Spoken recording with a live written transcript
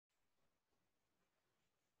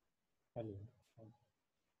Hello. Um,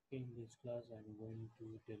 In this class, I'm going to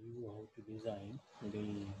tell you how to design the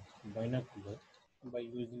binocular by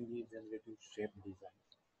using the generative shape design.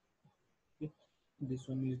 Okay. This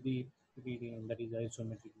one is the reading that is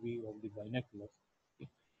isometric view of the binocular. Okay.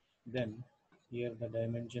 Then here the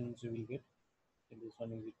dimensions you will get. This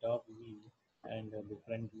one is the top view and the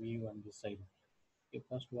front view on the side. Okay.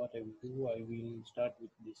 First, what I will do, I will start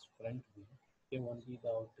with this front view. Okay. Only the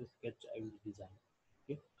outer sketch I will design.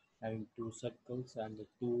 Okay, having two circles and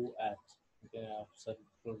two arcs. Okay, a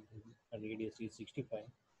circle radius is 65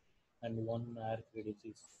 and one arc radius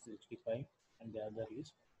is 65 and the other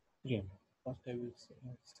is 300. First I will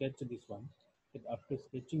sketch this one. Okay, after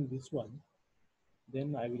sketching this one,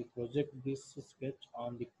 then I will project this sketch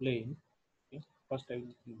on the plane. Okay, first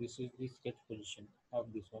this is the sketch position of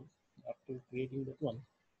this one. After creating that one,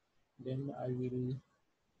 then I will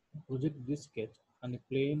project this sketch on a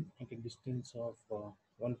plane at a distance of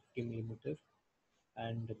 150 millimeter,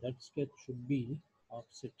 and that sketch should be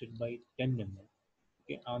offsetted by 10 mm,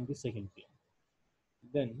 okay, on the second plane.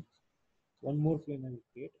 Then one more plane I will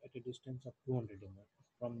create at a distance of 200 mm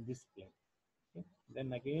from this plane. Okay.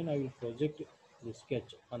 Then again I will project the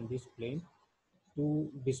sketch on this plane to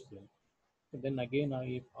this plane. Then again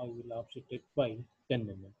I will offset it by 10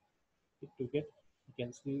 mm. To get, you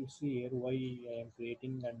can see here why I am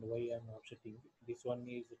creating and why I am offsetting. This one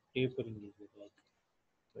is tapering, is it like,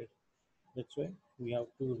 right? That's why we have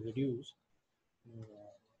to reduce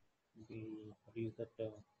uh, the what is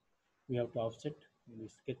that we have to offset the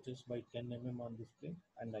sketches by 10 mm on this plane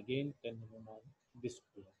and again 10 mm on this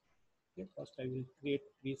plane. Okay, first I will create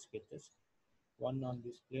three sketches, one on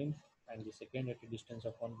this plane and the second at a distance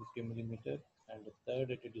of 150 millimeter and the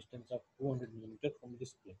third at a distance of 200 millimeter from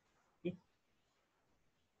this plane. Okay,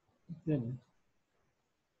 then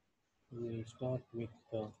we start with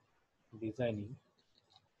designing.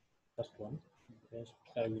 First one, first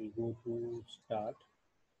I will go to start,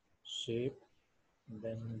 shape,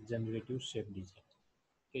 then generative shape design.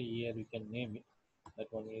 Okay, here you can name it. That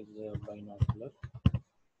one is binocular.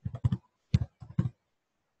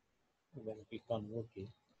 Then click on OK.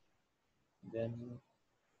 Then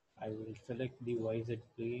I will select the YZ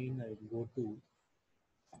plane. I will go to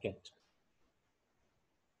sketch.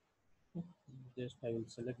 Just I will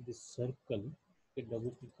select this circle. Okay,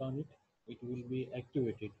 double click on it. It will be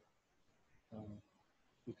activated. Uh,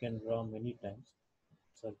 you can draw many times.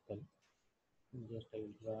 Circle. Just I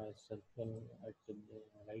will draw a circle at the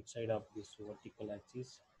right side of this vertical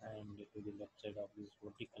axis and to the left side of this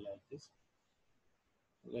vertical axis.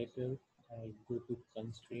 Later I go to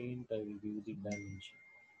constraint. I will give the dimension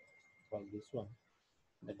for this one.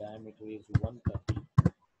 The diameter is 130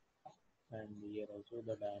 and here also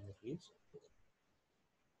the diameter is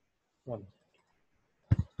 1.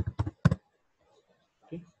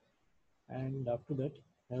 Okay, and after that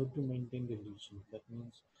I have to maintain the relation. That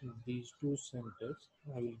means in these two centers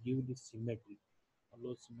I will give the symmetry,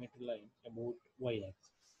 allow symmetry line about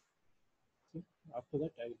y-axis. See, after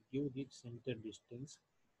that I will give the center distance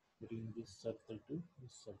between this circle to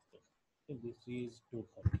this circle. Okay, this is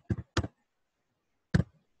 230.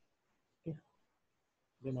 Okay,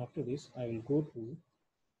 then after this I will go to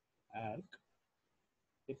arc.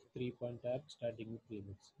 Take 3-point arc starting with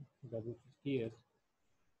limits. Double click here.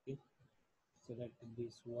 Okay, select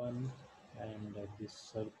this one and this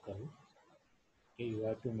circle. Okay, you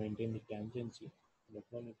have to maintain the tangency. That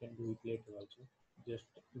one you can do it later also. Just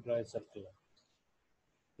draw a circle.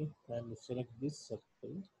 Okay, and select this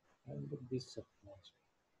circle and this circle also.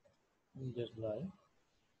 And just draw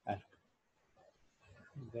a arc.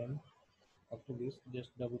 Then after this,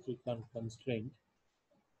 just double click on constraint.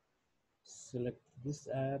 Select this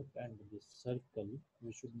arc and this circle.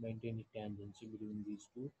 We should maintain a tangency between these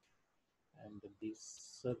two, and this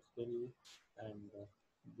circle and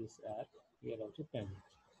this arc here also tangent.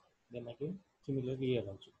 Then again similarly here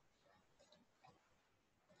also.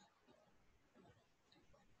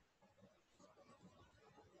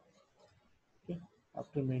 Okay,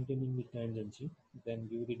 after maintaining the tangency, then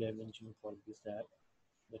give the dimension for this arc,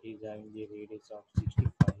 that is having the radius of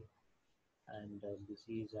 65 and this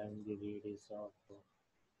is having the radius of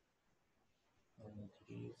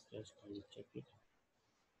just I will check it,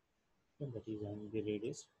 and that is having the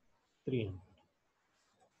radius 300.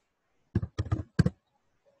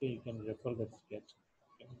 Okay, you can refer that sketch.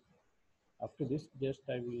 Okay. After this, just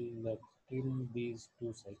I will trim these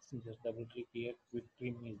two sides. Just double click here, quick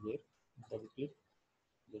trim is there. Double click,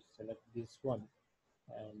 just select this one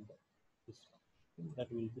and this one.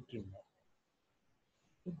 That will be trimmed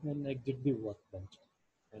now. Then exit the workbench.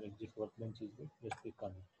 And exit workbench is there. Just click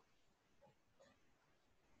on it.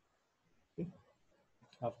 Okay.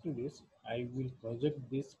 After this, I will project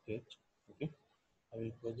this sketch. Okay, I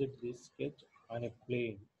will project this sketch on a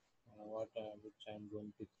plane, which I am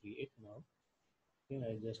going to create now. Okay,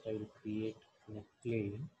 I will create on a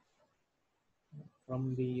plane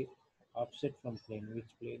from the offset from plane.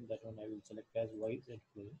 Which plane? That one I will select as YZ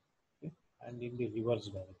plane. Okay, and in the reverse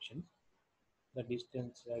direction, the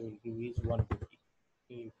distance I will give is 150.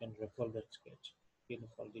 Okay, you can refer that sketch. You can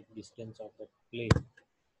for the distance of the plane.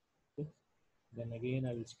 Okay. Then again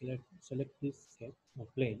I will select this sketch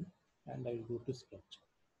plane and I will go to sketch.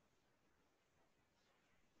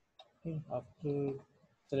 Okay. After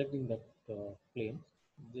selecting that plane,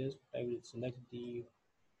 just I will select the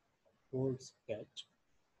whole sketch.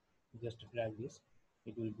 Just drag this,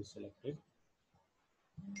 it will be selected.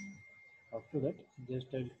 After that, just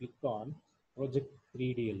I will click on project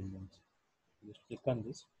 3D elements. Just click on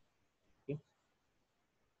this. Okay.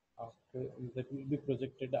 After that will be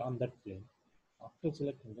projected on that plane. After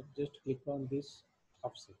selecting that, just click on this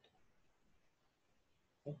offset.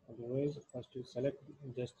 Okay. Otherwise, first you select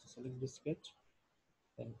the sketch,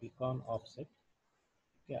 then click on offset.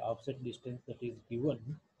 Okay, offset distance that is given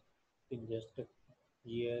in just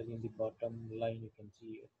here in the bottom line you can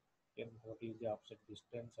see what is the offset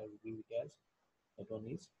distance. I will give it as that one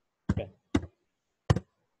is 10.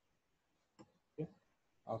 Okay.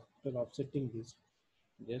 After offsetting this,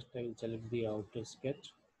 just I will select the outer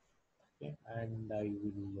sketch. Okay, and I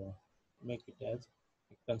will make it as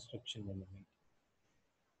a construction element.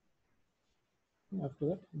 After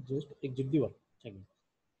that, just exit the work again.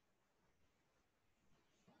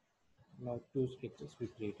 Now two sketches we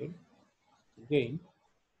created. Again,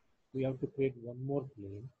 we have to create one more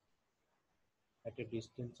plane at a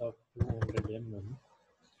distance of 200 mm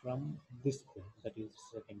from this plane, that is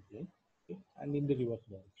second plane, okay, and in the reverse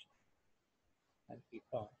direction, and click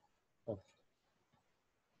on OK.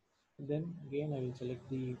 Then again I will select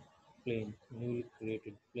the plane, newly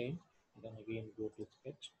created plane, then again go to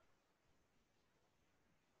sketch.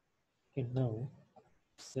 Okay, now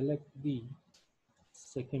select the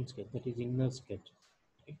second sketch, that is inner sketch,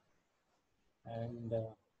 okay, and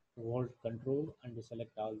hold control and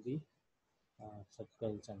select all the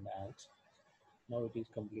circles and arcs. Now it is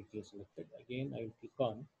completely selected. Again I will click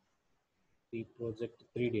on the project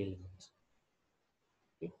 3D elements.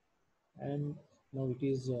 Okay, and now it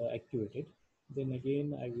is activated. Then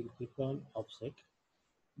again I will click on offset,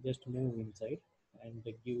 just move inside and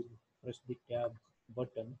press the tab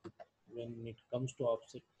button. When it comes to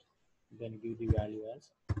offset, then give the value as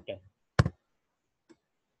 10.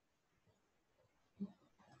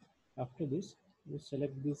 After this, you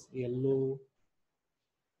select this yellow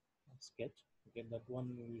sketch. Okay, that one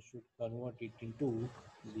we should convert it into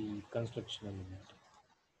the construction element.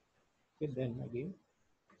 Okay, then again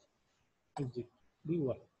exit the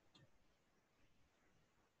work.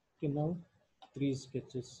 Okay, now three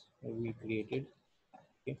sketches we created.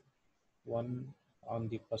 Okay, one on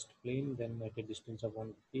the first plane, then at a distance of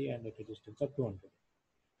 150 and at a distance of 200.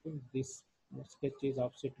 Okay, this sketch is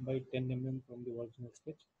offset by 10 mm from the original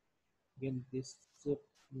sketch. Again, this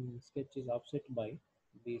sketch is offset by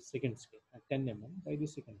the second sketch, 10 mm by the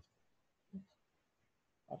second sketch.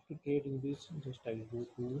 After creating this, just I will go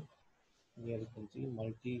to here you can see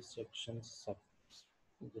multi-section surface.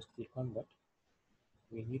 Just click on that.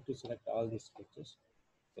 We need to select all the sketches.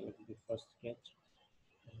 Select the first sketch,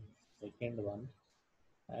 second one,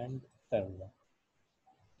 and third one.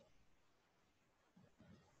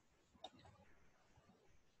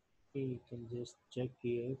 Okay, you can just check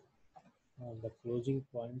here. The closing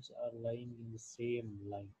points are lying in the same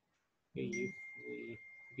line. Okay, if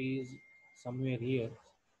it is somewhere here,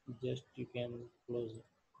 just you can close it.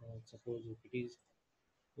 Suppose if it is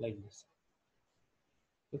like this,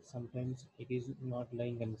 if sometimes it is not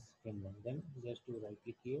lying on the same line, then just to right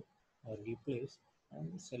click here or replace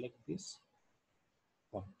and select this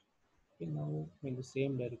point. Okay, now in the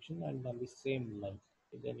same direction and on the same line.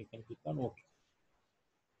 Okay, then you can click on OK.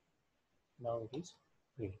 Now it is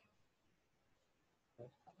great.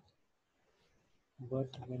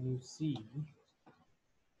 But when you see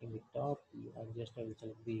in the top, I will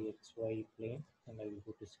select the XY plane and I will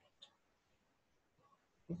go to sketch.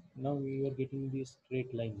 Okay. Now you are getting this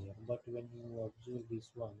straight line here, but when you observe this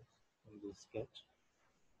one in the sketch,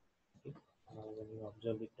 okay, when you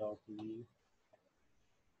observe the top view,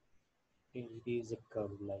 okay, it is a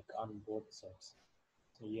curve like on both sides.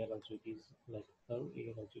 So here also it is like curve,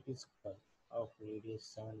 here also it is curve of radius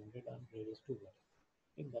 700 and radius 200.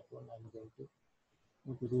 In that one I'm going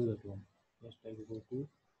to do that one. Just I will go to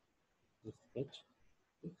the sketch,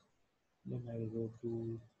 okay. Then I will go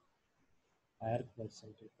to arc by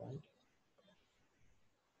center point.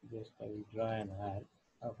 Just I will draw an arc.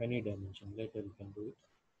 of any dimension. Later you can do it.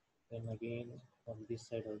 Then again on this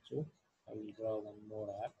side also I will draw one more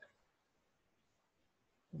arc.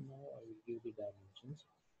 Now I will give the dimensions.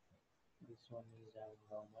 This one is having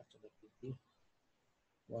how much? That will be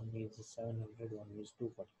one is 700, one is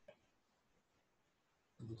 245.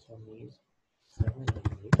 This one is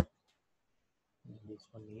 700, and this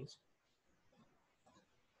one is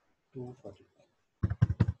 245.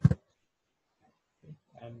 Okay.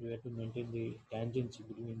 And we have to maintain the tangency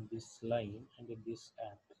between this line and this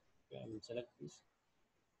arc. Okay, I will select this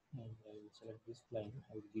and I will select this line.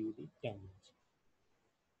 I will give the tangents.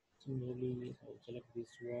 Similarly, I will select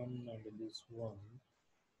this one and this one,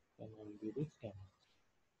 and I will give the tangents.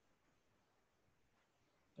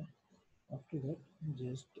 Okay. After that,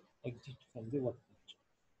 just exit from the workbench.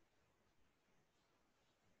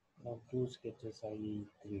 Now two sketches I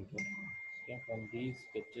created. Okay, from these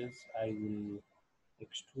sketches I will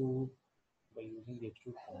extrude by using the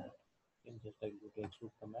extrude command. Then just I go to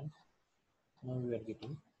extrude command. Now we are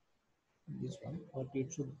getting this one, but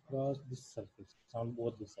it should cross this surface on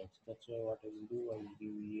both the sides. That's why what I will do, I will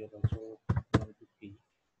give here also 150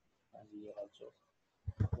 and here also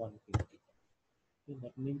 150. Okay,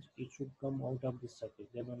 that means it should come out of this surface.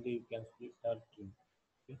 Then only you can split or trim.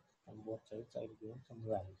 Okay, on both sides I will give some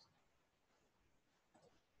values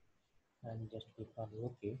and just click on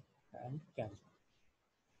OK and cancel.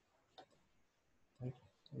 Right,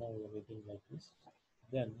 now we are getting like this.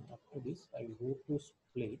 Then after this I will go to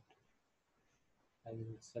split. I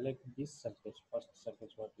will select this surface, first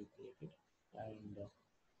surface what we created, and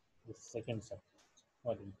the second surface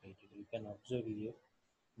what we created. You can observe here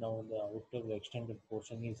now the outer extended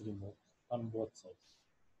portion is removed on both sides.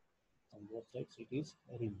 On both sides it is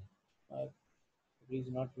removed. It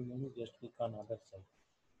is not removed, just click on other side.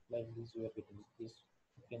 Like this we are getting this.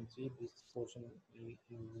 You can see this portion we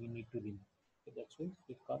need to remove. So that's why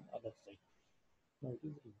click on other side. Now it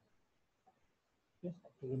is removed. Okay,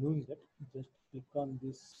 after removing that, just click on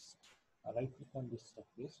this, right click on this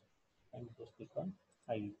surface and just click on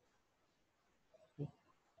hide. Okay.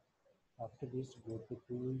 After this, go to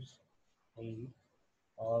tools, hide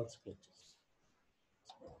all sketches.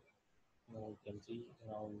 Now you can see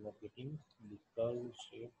now we are getting the curve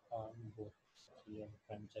shape on both here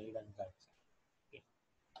front side and back side. Okay.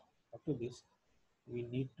 After this, we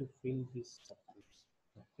need to fill this surface.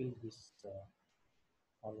 Fill this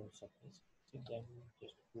hollow surface. So then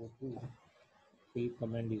just go to fill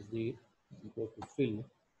command is there. Go to fill. You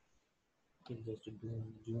can just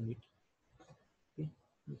zoom it. Okay.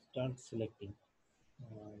 You start selecting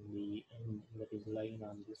the end that is lying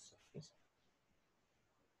on this surface.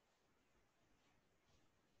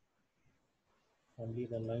 Only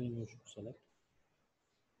the line you should select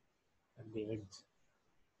at the edge.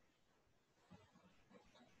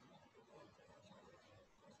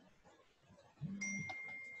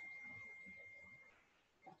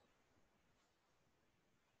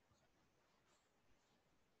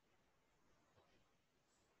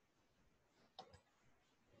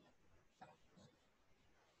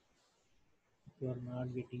 If you are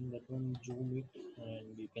not getting that one, zoom it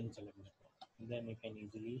and you can select that one. Then you can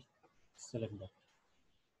easily select that.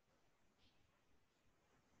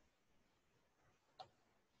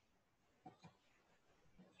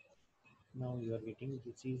 Now you are getting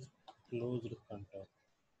this is closed contour.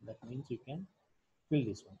 That means you can fill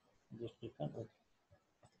this one. Just click on OK.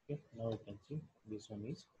 Okay. Now you can see this one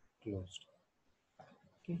is closed.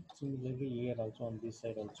 Okay. Similarly here also on this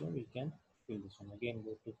side also we can fill this one. Again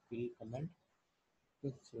go to fill command.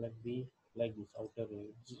 Just select the like this outer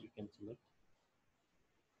edge you can select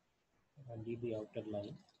and leave the outer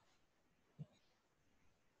line.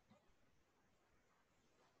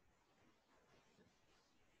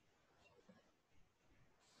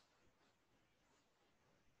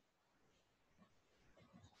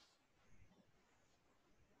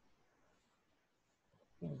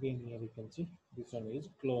 Again here you can see this one is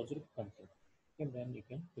closed content. And then you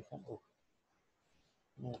can click on OK.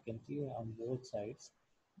 Now you can see on both sides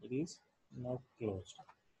it is now closed.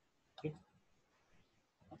 Okay.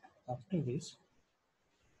 After this,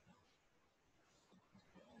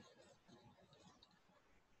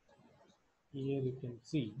 here you can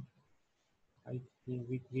see I think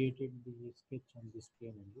we created the sketch on this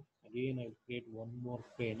plane only. Again I will create one more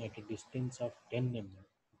plane at a distance of 10 mm.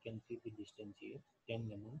 You can see the distance here 10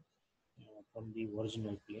 mm from the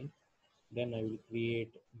original plane. Then I will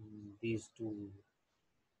create these two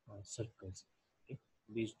circles. Okay,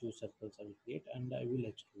 these two circles I will create and I will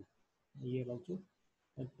extrude. Here also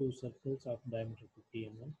two circles of diameter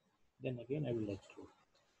 50 mm. Then again I will extrude.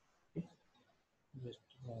 Okay, just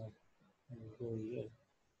go here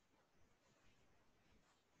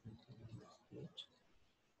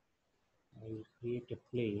will create a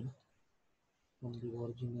plane from the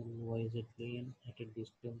original YZ plane at a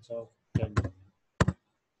distance of 10 mm.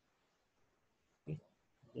 Okay.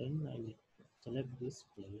 Then I will select this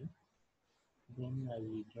plane. Then I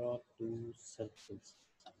will draw two circles.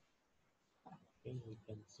 Okay, you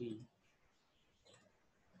can see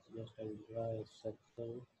just I will draw a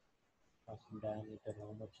circle of diameter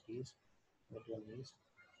how much it is. That one is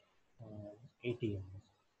 80 mm.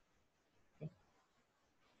 Okay,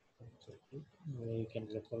 that's okay. You can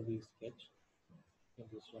refer the sketch. Okay,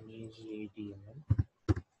 this one is 80 mm,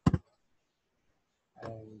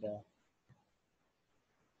 and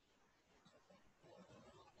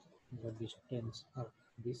the distance of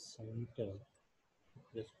this center with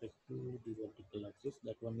respect to the vertical axis,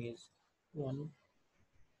 that one is 1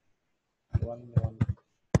 1 1.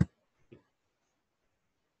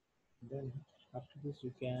 Then after this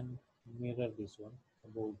you can mirror this one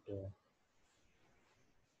about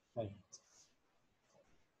 5.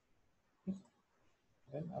 Okay.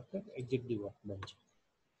 Then after exit the workbench.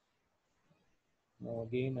 Now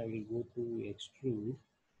again I will go to extrude.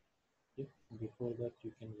 Okay. Before that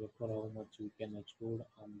you can refer how much you can extrude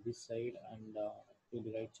on this side and to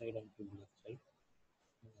the right side and to the left side.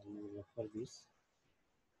 I will refer this.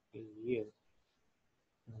 Okay, here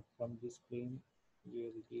from this plane, here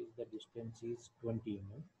it is the distance is 20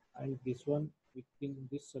 mm, and this one within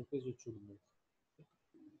this surface it should move.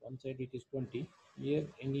 One side it is 20, here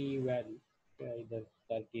any value, either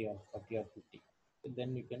 30 or 40 or 50,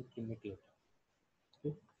 then you can trim it later.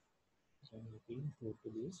 Okay. So again go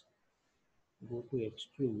to this, go to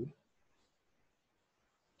extrude.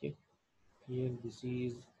 Okay, here this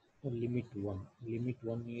is a limit 1. Limit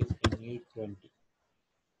 1 is in 820,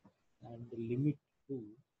 and the limit 2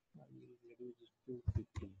 I will reduce it to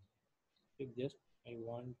 15. Okay, just I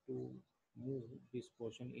want to move this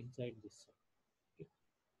portion inside this cell. Okay,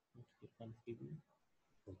 let's click on preview.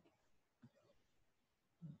 Okay,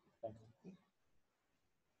 fine. Okay,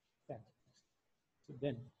 fantastic. So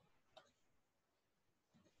then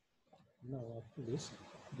now after this,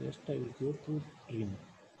 just I will go to trim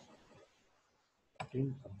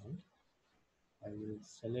command. I will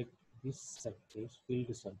select this surface,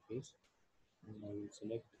 filled surface, and I will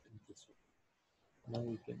select this one. Now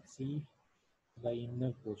you can see the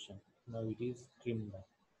inner portion. Now it is trimmed down.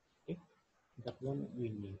 Okay, that one we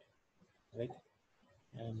need, right?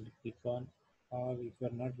 And click on, or if you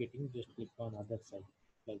are not getting, just click on other side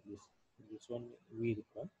like this one we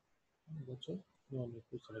require. That's all. No need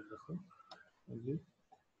to select this one. Only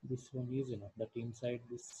this one is enough, that inside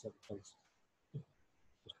this circles.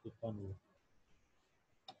 Just click on it.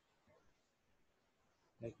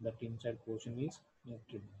 Like that inside portion is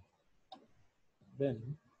trimmed.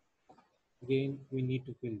 Then again we need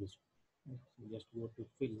to fill this one. So just go to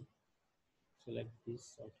fill, select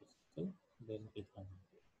this outer circle, then click on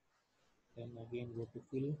it. Then again go to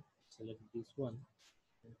fill, select this one,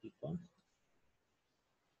 and click on.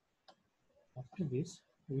 After this,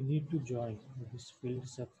 we need to join this filled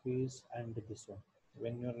surface and this one.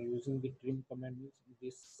 When you are using the trim command,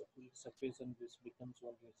 this filled surface and this becomes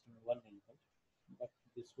one using one element, but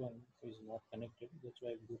this one is not connected. That's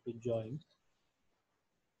why I go to join.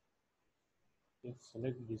 Let's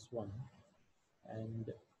select this one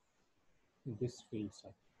and this filled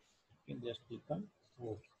surface. You can just click on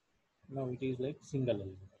OK. Now it is like single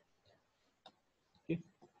element. Okay.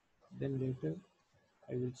 Then later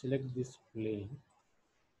I will select this plane.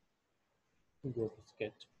 Go to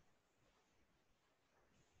sketch.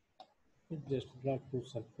 Just draw two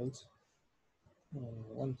circles.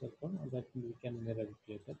 One circle that we can mirror it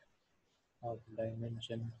later, of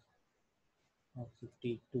dimension of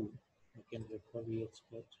 52. I can refer here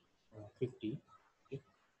sketch 50. Okay.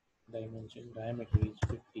 Dimension diameter is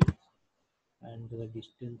 50, and the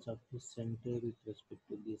distance of the center with respect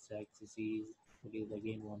to this axis is, it is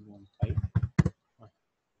again 115.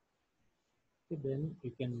 Okay, then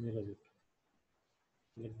you can mirror it.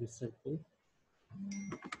 Select this circle.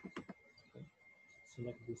 Okay.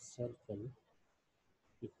 Select this circle.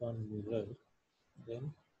 Click on mirror.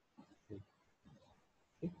 Then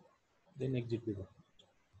okay. Then exit the work.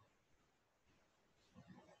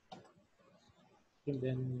 And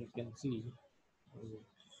then you can see here.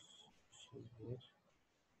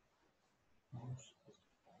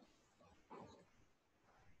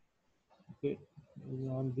 Okay,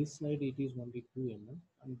 on this side it is only 2 mm.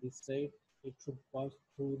 On this side it should pass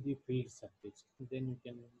through the field surface. Then you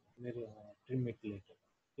can trim it later.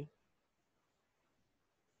 Okay.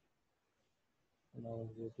 Now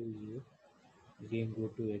go to here. Again go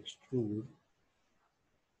to extrude.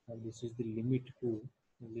 Now this is the limit 2.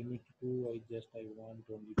 Limit 2 I want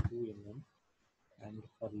only 2 mm, and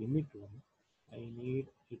for limit 1 I need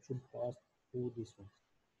it should pass through this one.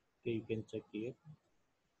 Okay, you can check here.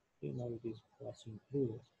 Okay, now it is passing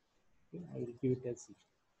through. Okay, I will give it as 6.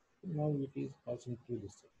 Now it is passing through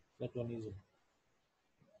this side. That one is on.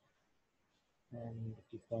 And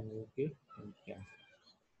click on OK and cancel.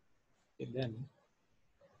 Okay, then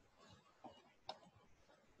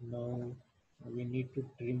now we need to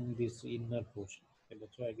trim this inner portion. Okay,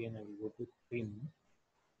 that's why again I will go to trim.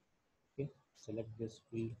 Okay, select this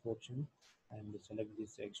fill portion and select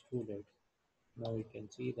this extruded. Now you can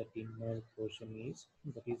see that inner portion is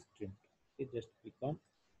trimmed. Okay, just click on.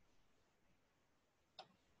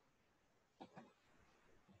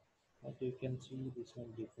 But you can see this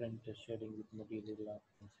one different shading with material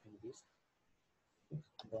options in this.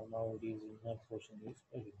 Okay. Now it is inner portion is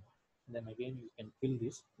ready. Then again you can fill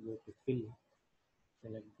this. Go to fill,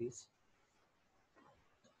 select this,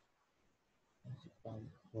 and click on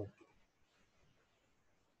OK.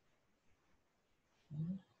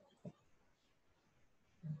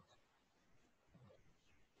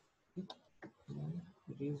 Now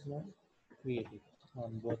it is now created.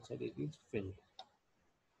 On both sides it is filled.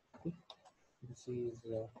 Okay. This is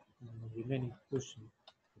remaining portion.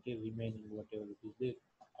 Okay, remaining whatever it is there.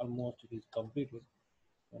 Almost it is completed.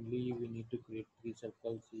 Only we need to create 3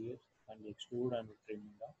 circles here and extrude and trim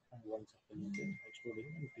down, and 1 circle is there, extruding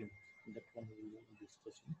and trim.